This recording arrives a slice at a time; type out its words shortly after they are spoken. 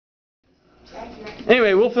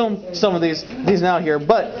Anyway, we'll film some of these now here.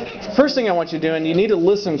 But first thing I want you to do, and you need to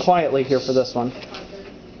listen quietly here for this one.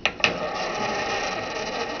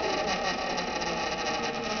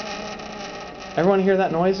 Everyone hear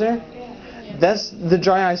that noise there? That's the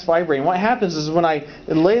dry ice vibrating. What happens is when I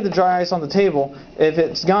lay the dry ice on the table, if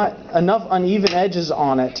it's got enough uneven edges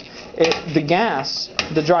on it, the gas,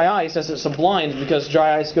 the dry ice, as it sublimes, because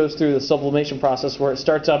dry ice goes through the sublimation process where it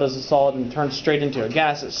starts out as a solid and turns straight into a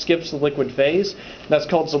gas, it skips the liquid phase. That's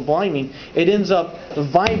called subliming. It ends up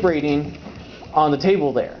vibrating on the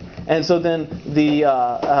table there. And so then the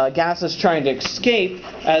gas is trying to escape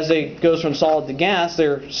as it goes from solid to gas.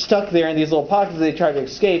 They're stuck there in these little pockets. They try to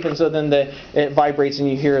escape, and so then it vibrates, and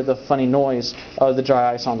you hear the funny noise of the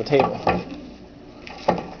dry ice on the table.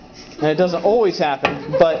 And it doesn't always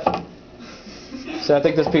happen, but so I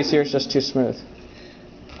think this piece here is just too smooth.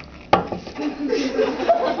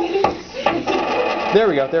 There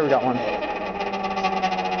we go. There we got one.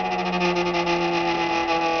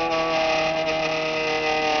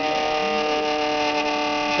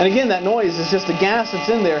 And again, that noise is just the gas that's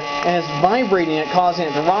in there, and it's vibrating it, causing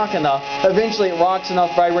it to rock enough. Eventually it rocks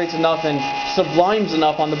enough, vibrates enough, and sublimes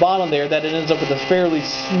enough on the bottom there that it ends up with a fairly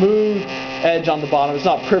smooth edge on the bottom. It's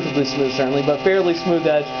not perfectly smooth, certainly, but fairly smooth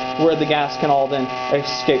edge where the gas can all then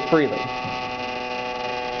escape freely.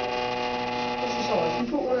 If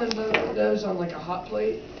you put one of those on like a hot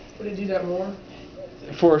plate, would it do that more?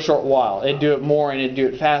 For a short while. It'd do it more and it'd do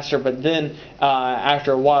it faster, but then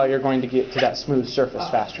after a while you're going to get to that smooth surface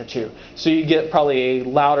faster too. So you get probably a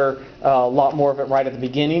louder, lot more of it right at the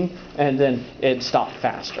beginning, and then it'd stop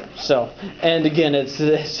faster. So, and again,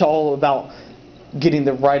 it's all about getting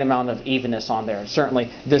the right amount of evenness on there. Certainly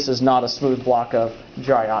this is not a smooth block of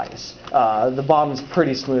dry ice. The bottom's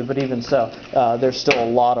pretty smooth, but even so, there's still a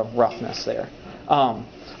lot of roughness there.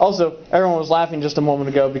 Also, everyone was laughing just a moment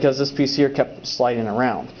ago because this piece here kept sliding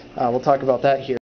around. We'll talk about that here.